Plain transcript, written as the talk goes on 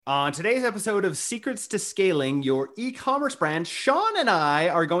On today's episode of Secrets to Scaling Your E-commerce Brand, Sean and I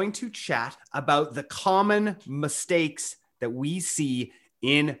are going to chat about the common mistakes that we see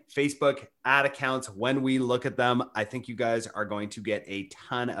in Facebook ad accounts when we look at them. I think you guys are going to get a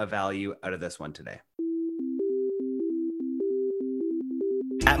ton of value out of this one today.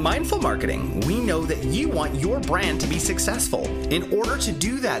 At Mindful Marketing, we know that you want your brand to be successful. In order to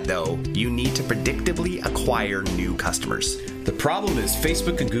do that, though, you need to predictably acquire new customers. The problem is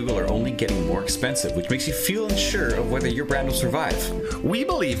Facebook and Google are only getting more expensive, which makes you feel unsure of whether your brand will survive. We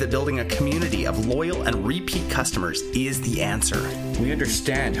believe that building a community of loyal and repeat customers is the answer. We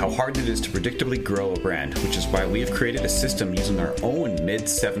understand how hard it is to predictably grow a brand, which is why we have created a system using our own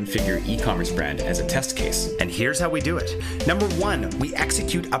mid-seven-figure e-commerce brand as a test case. And here's how we do it. Number one, we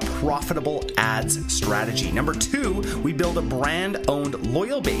execute a profitable ads strategy. Number two, we build a brand-owned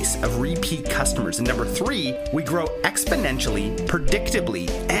loyal base of repeat customers. And number three, we grow exponentially, predictably,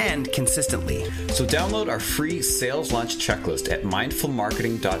 and consistently. So download our free sales launch checklist at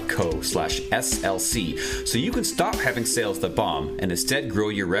mindfulmarketing.co/SLC so you can stop having sales that bomb and instead grow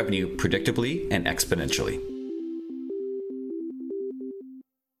your revenue predictably and exponentially.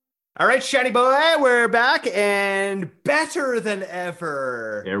 All right, Shiny Boy, we're back and better than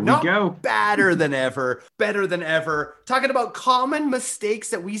ever. There we Not go. Badder than ever, better than ever. Talking about common mistakes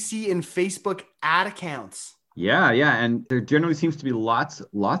that we see in Facebook ad accounts. Yeah. And there generally seems to be lots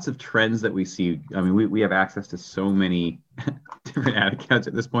of trends that we see. I mean, we have access to so many different ad accounts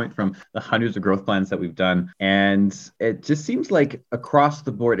at this point from the hundreds of growth plans that we've done. And it just seems like across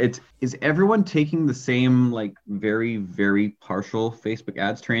the board, is everyone taking the same, like very, very partial Facebook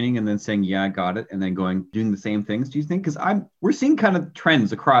ads training and then saying, yeah, I got it. And then doing the same things, do you think? Because we're seeing kind of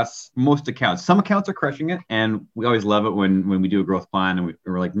trends across most accounts. Some accounts are crushing it. And we always love it when we do a growth plan and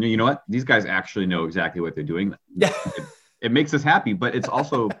we're like, no, you know what? These guys actually know exactly what they're doing. Yeah. It makes us happy, but it's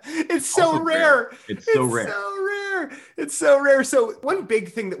also it's so rare. It's so rare. It's so rare. So one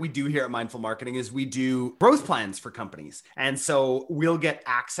big thing that we do here at Mindful Marketing is we do growth plans for companies. And so we'll get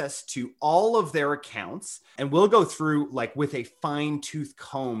access to all of their accounts and we'll go through like with a fine tooth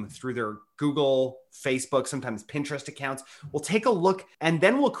comb through their Google, Facebook, sometimes Pinterest accounts. We'll take a look and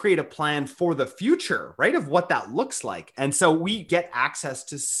then we'll create a plan for the future, right? Of what that looks like. And so we get access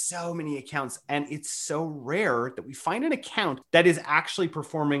to so many accounts and it's so rare that we find an account that is actually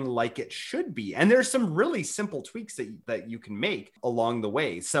performing like it should be. And there's some really simple tweaks that you can make along the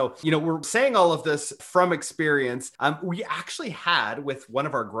way. So, we're saying all of this from experience. We actually had with one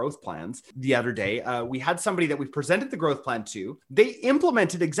of our growth plans the other day, we had somebody that we presented the growth plan to. They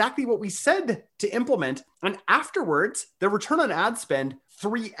implemented exactly what we said to implement. And afterwards, the return on ad spend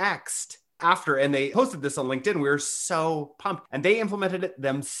 3x'd after, and they posted this on LinkedIn. We were so pumped and they implemented it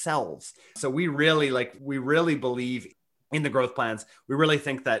themselves. So we really believe in the growth plans. We really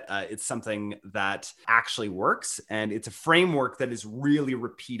think that it's something that actually works and it's a framework that is really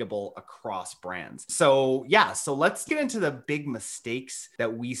repeatable across brands. So let's get into the big mistakes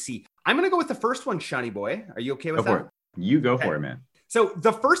that we see. I'm going to go with the first one, Shiny Boy. Are you okay with that? You go for it, man. So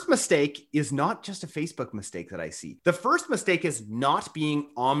the first mistake is not just a Facebook mistake that I see. The first mistake is not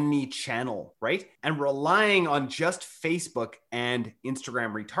being omni-channel, right? And relying on just Facebook and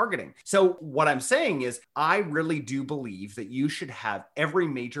Instagram retargeting. So what I'm saying is I really do believe that you should have every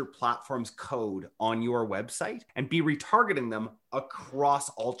major platform's code on your website and be retargeting them across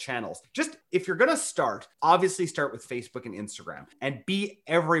all channels. Just if you're going to start, obviously start with Facebook and Instagram and be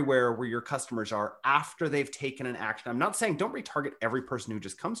everywhere where your customers are after they've taken an action. I'm not saying don't retarget every person who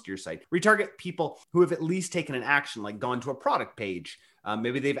just comes to your site. Retarget people who have at least taken an action, like gone to a product page.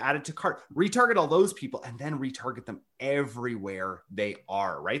 Maybe they've added to cart. Retarget all those people and then retarget them everywhere they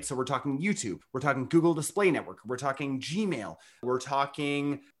are, right? So we're talking YouTube, we're talking Google Display Network, we're talking Gmail, we're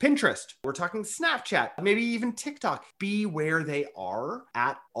talking Pinterest, we're talking Snapchat, maybe even TikTok. Be where they are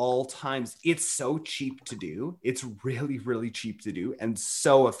at all times. It's so cheap to do. It's really, really cheap to do and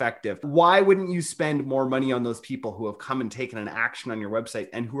so effective. Why wouldn't you spend more money on those people who have come and taken an action on your website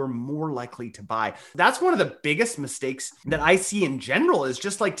and who are more likely to buy? That's one of the biggest mistakes that I see in general is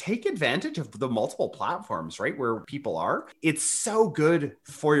just like take advantage of the multiple platforms, right? Where people are. It's so good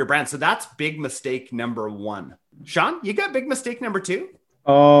for your brand. So that's big mistake number one. Sean, you got big mistake number two?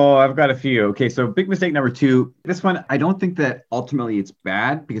 Oh, I've got a few. Okay, so big mistake number two. This one, I don't think that ultimately it's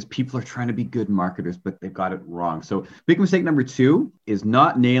bad because people are trying to be good marketers, but they've got it wrong. So big mistake number two is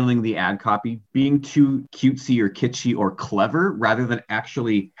not nailing the ad copy, being too cutesy or kitschy or clever rather than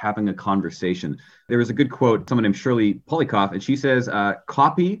actually having a conversation. There was a good quote, someone named Shirley Polikoff, and she says,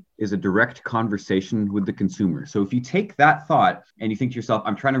 copy is a direct conversation with the consumer. So if you take that thought and you think to yourself,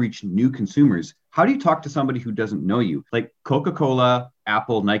 I'm trying to reach new consumers, how do you talk to somebody who doesn't know you? Like Coca-Cola,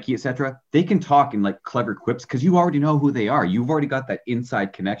 Apple, Nike, etc. They can talk in like clever quips because you already know who they are. You've already got that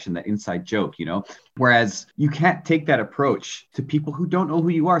inside connection, that inside joke, you know? Whereas you can't take that approach to people who don't know who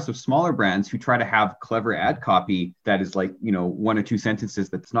you are. So smaller brands who try to have clever ad copy that is like, you know, 1 or 2 sentences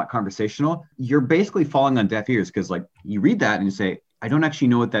that's not conversational, you're basically falling on deaf ears because like you read that and you say, I don't actually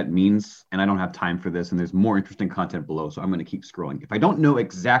know what that means and I don't have time for this. And there's more interesting content below. So I'm going to keep scrolling. If I don't know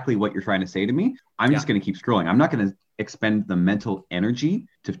exactly what you're trying to say to me, I'm just going to keep scrolling. I'm not going to expend the mental energy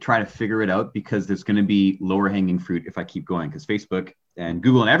to try to figure it out because there's going to be lower hanging fruit if I keep going, because Facebook and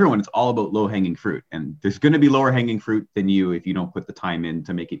Google and everyone, it's all about low hanging fruit. And there's going to be lower hanging fruit than you if you don't put the time in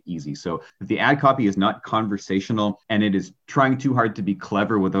to make it easy. So if the ad copy is not conversational and it is trying too hard to be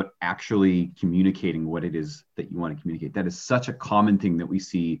clever without actually communicating what it is that you want to communicate, that is such a common thing that we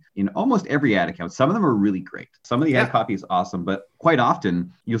see in almost every ad account. Some of them are really great. Some of the ad copy is awesome, but quite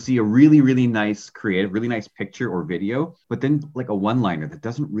often you'll see a really, really nice creative, really nice picture or video, but then like a one-liner that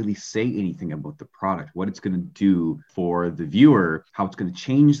doesn't really say anything about the product, what it's going to do for the viewer, how it's going to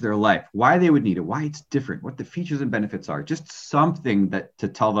change their life, why they would need it, why it's different, what the features and benefits are, just something that to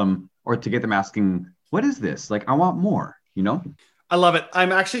tell them or to get them asking, what is this? Like, I want more, you know? I love it.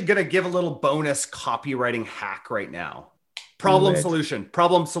 I'm actually going to give a little bonus copywriting hack right now. Problem solution,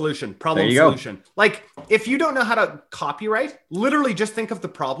 problem solution, problem solution. Go. Like if you don't know how to copywrite, literally just think of the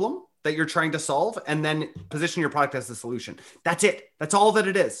problem that you're trying to solve and then position your product as the solution. That's it. That's all that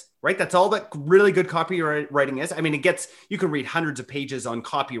it is, right? That's all that really good copywriting is. I mean, you can read hundreds of pages on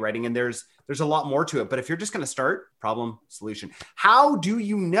copywriting and there's a lot more to it. But if you're just going to start, problem, solution. How do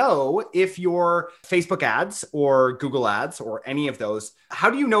you know if your Facebook ads or Google ads or any of those, how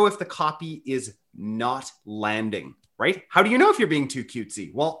do you know if the copy is not landing? Right? How do you know if you're being too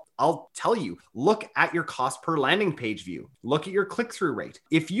cutesy? Well, I'll tell you, look at your cost per landing page view. Look at your click-through rate.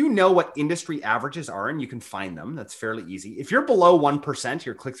 If you know what industry averages are and you can find them, that's fairly easy. If you're below 1%,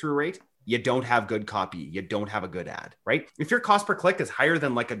 your click-through rate, you don't have good copy. You don't have a good ad, right? If your cost per click is higher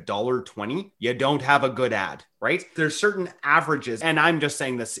than like $1.20, you don't have a good ad, right? There's certain averages, and I'm just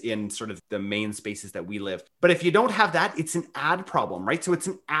saying this in sort of the main spaces that we live. But if you don't have that, it's an ad problem, right? So it's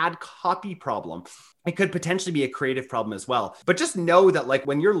an ad copy problem. It could potentially be a creative problem as well. But just know that like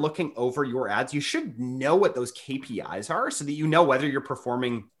when you're looking over your ads, you should know what those KPIs are so that you know whether you're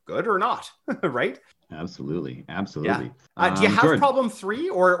performing good or not, right? Absolutely. Yeah. Do you have Jordan, problem 3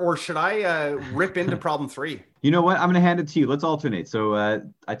 or should I rip into problem 3? You know what? I'm going to hand it to you. Let's alternate. So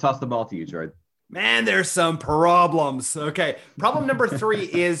I toss the ball to you, Jordan. Man, there's some problems. Okay. Problem number 3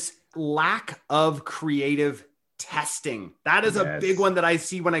 is lack of creative testing. That is a big one that I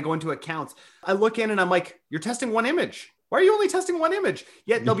see when I go into accounts. I look in and I'm like, you're testing one image. Why are you only testing one image?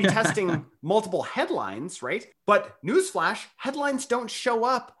 Yet they'll be testing multiple headlines, right? But newsflash, headlines don't show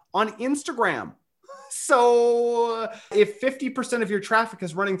up on Instagram. So if 50% of your traffic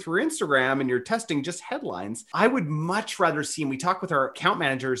is running through Instagram and you're testing just headlines, I would much rather see, and we talk with our account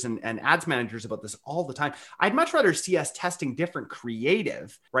managers and ads managers about this all the time, I'd much rather see us testing different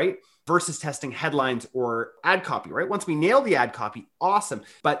creative, right? Versus testing headlines or ad copy, right? Once we nail the ad copy, awesome.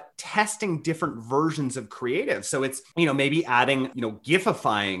 But testing different versions of creative. So it's, maybe adding,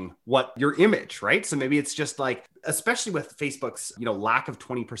 gififying what your image, right? So maybe it's just like, especially with Facebook's, lack of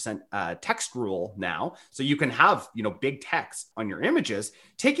 20% text rule now. So you can have, big text on your images,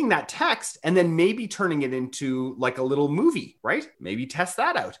 taking that text and then maybe turning it into like a little movie, right? Maybe test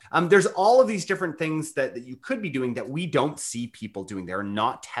that out. There's all of these different things that you could be doing that we don't see people doing. They're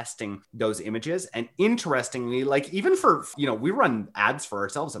not testing those images. And interestingly, like even for, we run ads for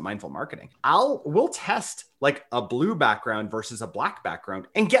ourselves at Mindful Marketing. We'll test like a blue background versus a black background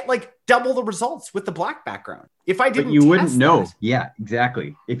and get like double the results with the black background. If I didn't, but you wouldn't know. Yeah,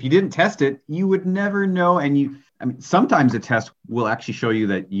 exactly. If you didn't test it, you would never know. And sometimes a test will actually show you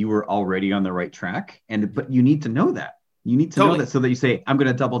that you were already on the right track. But you need to know that. You need to know that so that you say, I'm going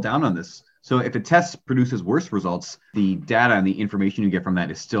to double down on this. So if a test produces worse results, the data and the information you get from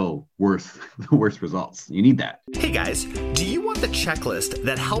that is still worth the worst results. You need that. Hey guys, do you want the checklist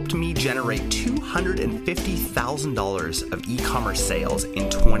that helped me generate $250,000 of e-commerce sales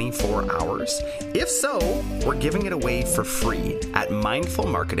in 24 hours? If so, we're giving it away for free at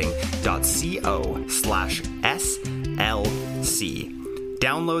mindfulmarketing.co/SLC.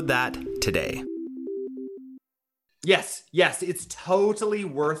 Download that today. Yes, it's totally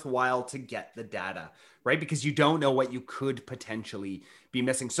worthwhile to get the data, right? Because you don't know what you could potentially be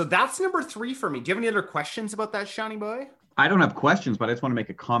missing. So that's number 3 for me. Do you have any other questions about that, Shani Boy? I don't have questions, but I just want to make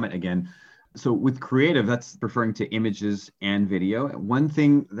a comment again. So with creative, that's referring to images and video. One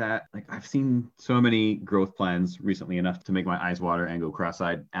thing that I've seen so many growth plans recently enough to make my eyes water and go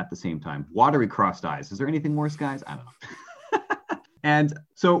cross-eyed at the same time. Watery crossed eyes. Is there anything worse, guys? I don't know. And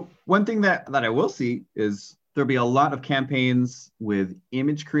so one thing that I will see is there'll be a lot of campaigns with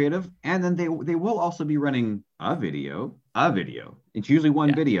image creative, and then they will also be running a video. It's usually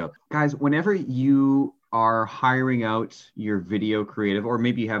one video. Guys, whenever you are hiring out your video creative, or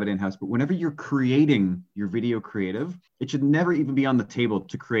maybe you have it in-house, but whenever you're creating your video creative, it should never even be on the table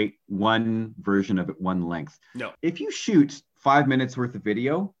to create one version of it, one length. No. If you shoot 5 minutes worth of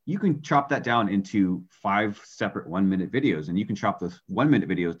video, you can chop that down into 5 separate 1-minute videos. And you can chop those 1-minute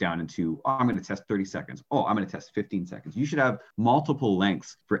videos down into, I'm going to test 30 seconds. I'm going to test 15 seconds. You should have multiple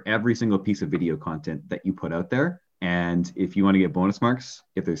lengths for every single piece of video content that you put out there. And if you want to get bonus marks,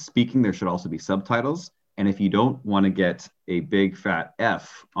 if there's speaking, there should also be subtitles. And if you don't want to get a big fat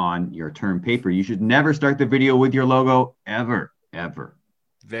F on your term paper, you should never start the video with your logo ever.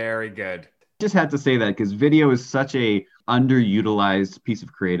 Very good. Just had to say that because video is such a underutilized piece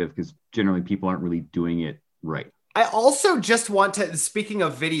of creative because generally people aren't really doing it right. I also just want to, speaking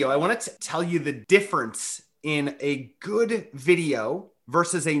of video, I wanted to tell you the difference in a good video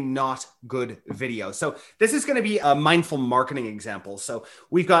versus a not good video. So this is going to be a mindful marketing example. So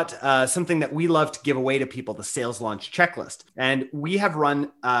we've got something that we love to give away to people, the sales launch checklist. And we have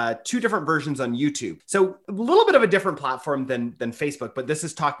run 2 different versions on YouTube. So a little bit of a different platform than Facebook, but this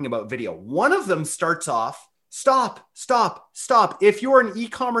is talking about video. One of them starts off, stop. If you're an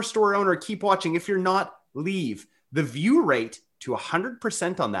e-commerce store owner, keep watching. If you're not, leave. The view rate to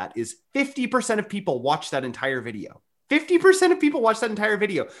 100% on that is 50% of people watch that entire video. 50% of people watch that entire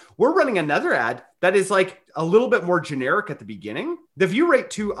video. We're running another ad that is like a little bit more generic at the beginning. The view rate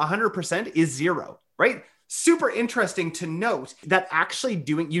to 100% is 0, right? Super interesting to note that actually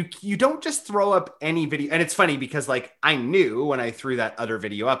doing, you don't just throw up any video. And it's funny because I knew when I threw that other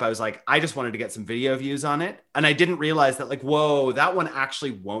video up, I was like, I just wanted to get some video views on it. And I didn't realize that whoa, that one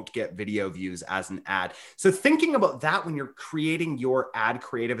actually won't get video views as an ad. So thinking about that when you're creating your ad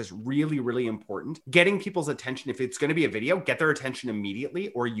creative is really, really important. Getting people's attention. If it's going to be a video, get their attention immediately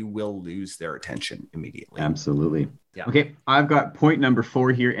or you will lose their attention immediately. Absolutely. Yeah. Okay, I've got point number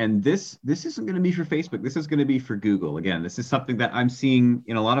 4 here, and this isn't going to be for Facebook. This is going to be for Google. Again, this is something that I'm seeing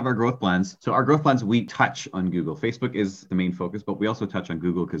in a lot of our growth plans. So our growth plans, we touch on Google. Facebook is the main focus, but we also touch on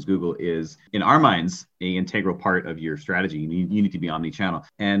Google because Google is, in our minds, an integral part of your strategy. You need to be omni-channel.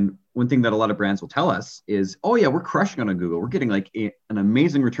 And one thing that a lot of brands will tell us is, oh yeah, we're crushing it on Google. We're getting an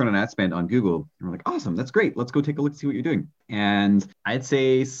amazing return on ad spend on Google. And we're like, awesome, that's great. Let's go take a look, see what you're doing. And I'd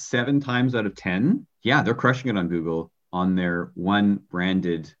say 7 times out of 10, yeah, they're crushing it on Google on their one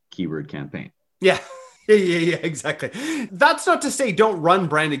branded keyword campaign. Yeah, exactly. That's not to say don't run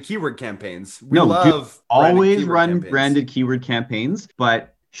branded keyword campaigns. We love always run branded keyword campaigns,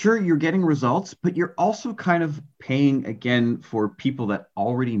 but sure, you're getting results, but you're also kind of paying again for people that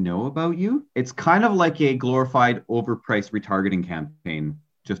already know about you. It's kind of like a glorified overpriced retargeting campaign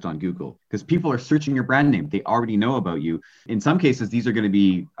just on Google because people are searching your brand name. They already know about you. In some cases, these are going to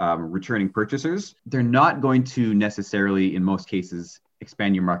be returning purchasers. They're not going to necessarily, in most cases,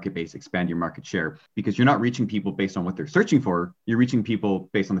 expand your market base, expand your market share, because you're not reaching people based on what they're searching for. You're reaching people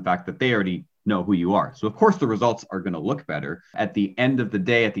based on the fact that they already know who you are. So of course the results are going to look better at the end of the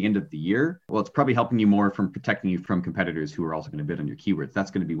day, at the end of the year. Well, it's probably helping you more from protecting you from competitors who are also going to bid on your keywords.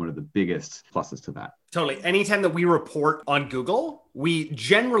 That's going to be one of the biggest pluses to that. Totally. Anytime that we report on Google, we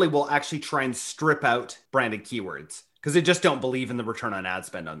generally will actually try and strip out branded keywords because they just don't believe in the return on ad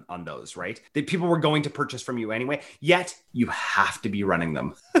spend on those, right? The people were going to purchase from you anyway, yet you have to be running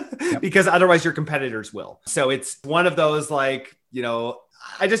them because otherwise your competitors will. So it's one of those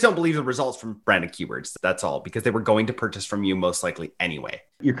I just don't believe the results from branded keywords. That's all, because they were going to purchase from you most likely anyway.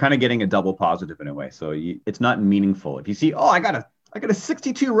 You're kind of getting a double positive in a way. So it's not meaningful. If you see, I got a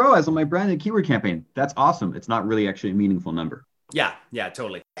 62 ROAS on my branded keyword campaign. That's awesome. It's not really actually a meaningful number. Yeah,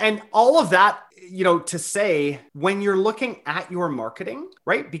 totally. And all of that, to say when you're looking at your marketing,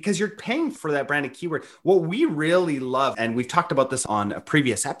 right? Because you're paying for that branded keyword. What we really love, and we've talked about this on a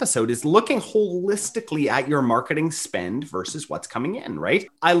previous episode, is looking holistically at your marketing spend versus what's coming in, right?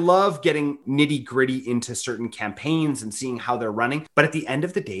 I love getting nitty gritty into certain campaigns and seeing how they're running. But at the end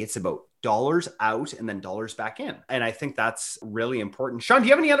of the day, it's about dollars out and then dollars back in. And I think that's really important. Sean, do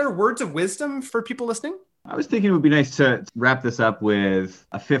you have any other words of wisdom for people listening? I was thinking it would be nice to wrap this up with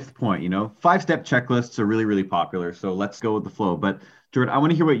a 5th point. 5-step checklists are really, really popular. So let's go with the flow. But Jordan, I want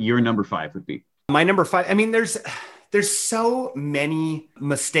to hear what your number 5 would be. My number 5, There's so many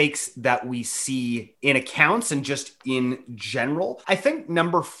mistakes that we see in accounts and just in general. I think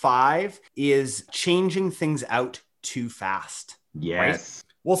number 5 is changing things out too fast. Yes. Right?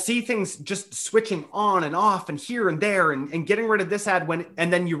 We'll see things just switching on and off and here and there and getting rid of this ad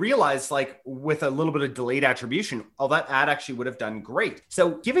and then you realize, like, with a little bit of delayed attribution, oh, that ad actually would have done great.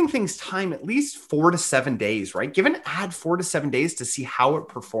 So giving things time, at least 4 to 7 days, right? Give an ad 4 to 7 days to see how it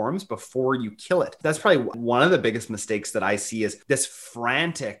performs before you kill it. That's probably one of the biggest mistakes that I see, is this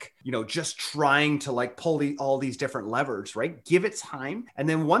frantic, just trying to like pull all these different levers, right? Give it time. And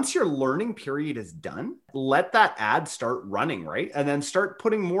then once your learning period is done, let that ad start running, right? And then start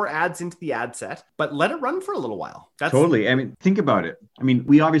putting more ads into the ad set, but let it run for a little while. Totally. I mean, think about it. I mean,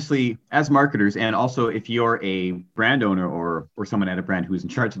 we obviously, as marketers, and also if you're a brand owner or someone at a brand who's in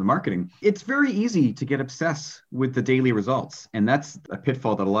charge of the marketing, it's very easy to get obsessed with the daily results. And that's a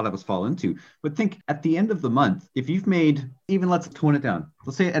pitfall that a lot of us fall into. But think, at the end of the month, if you've made, even let's tone it down.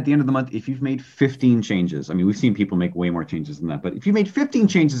 Let's say at the end of the month, if you've made 15 changes, I mean, we've seen people make way more changes than that, but if you made 15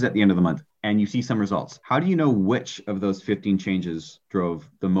 changes at the end of the month and you see some results, how do you know which of those 15 changes drove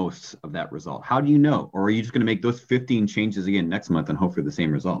the most of that result? How do you know? Or are you just going to make those 15 changes again next month and hope for the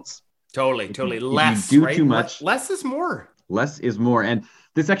same results? Totally. If Less, you do right? too much. Less is more. Less is more. And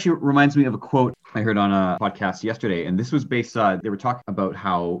this actually reminds me of a quote I heard on a podcast yesterday. And this was based on, they were talking about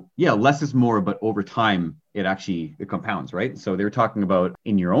how, less is more, but over time, it compounds, right? So they were talking about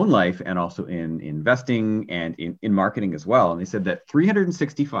in your own life and also in investing and in marketing as well. And they said that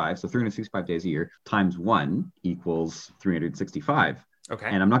 365 days a year times 1 equals 365. Okay.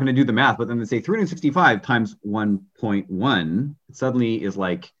 And I'm not going to do the math, but then they say 365 times 1.1 suddenly is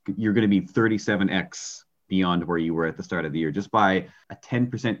like you're going to be 37x beyond where you were at the start of the year, just by a 10%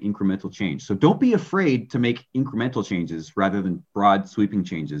 incremental change. So don't be afraid to make incremental changes rather than broad sweeping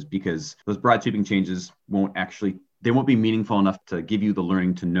changes, because those broad sweeping changes won't be meaningful enough to give you the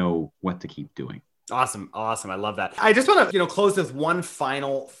learning to know what to keep doing. Awesome. I love that. I just want to, close with one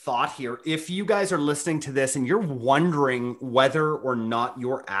final thought here. If you guys are listening to this and you're wondering whether or not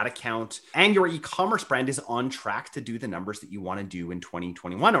your ad account and your e-commerce brand is on track to do the numbers that you want to do in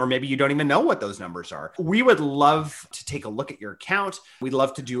 2021, or maybe you don't even know what those numbers are, we would love to take a look at your account. We'd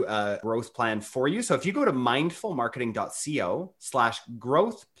love to do a growth plan for you. So if you go to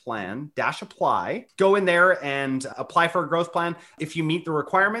mindfulmarketing.co/growth plan-apply. Go in there and apply for a growth plan. If you meet the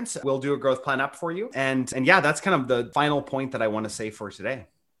requirements, we'll do a growth plan up for you. And that's kind of the final point that I want to say for today.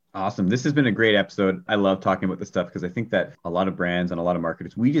 Awesome. This has been a great episode. I love talking about this stuff because I think that a lot of brands and a lot of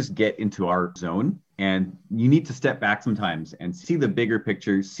marketers, we just get into our zone, and you need to step back sometimes and see the bigger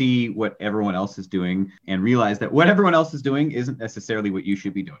picture, see what everyone else is doing, and realize that what everyone else is doing isn't necessarily what you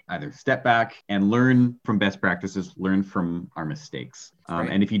should be doing. Either step back and learn from best practices, learn from our mistakes.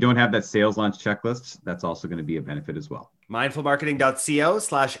 And if you don't have that sales launch checklist, that's also going to be a benefit as well.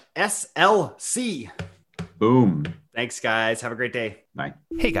 mindfulmarketing.co/SLC. Boom. Thanks, guys. Have a great day. Bye.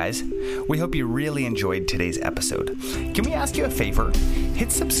 Hey guys, we hope you really enjoyed today's episode. Can we ask you a favor?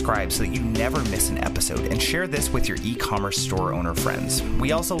 Hit subscribe so that you never miss an episode, and share this with your e-commerce store owner friends.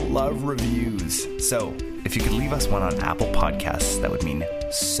 We also love reviews. So if you could leave us one on Apple Podcasts, that would mean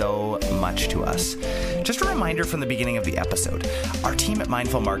so much to us. Just a reminder from the beginning of the episode, our team at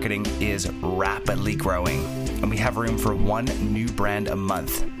Mindful Marketing is rapidly growing, and we have room for one new brand a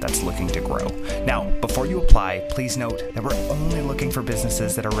month that's looking to grow. Now, before you apply, please note that we're only looking for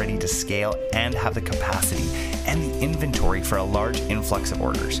businesses that are ready to scale and have the capacity and the inventory for a large influx of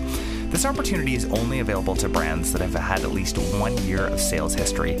orders. This opportunity is only available to brands that have had at least 1 year of sales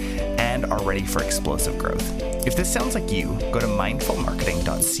history and are ready for explosive growth. If this sounds like you, go to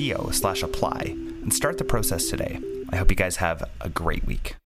mindfulmarketing.co/apply and start the process today. I hope you guys have a great week.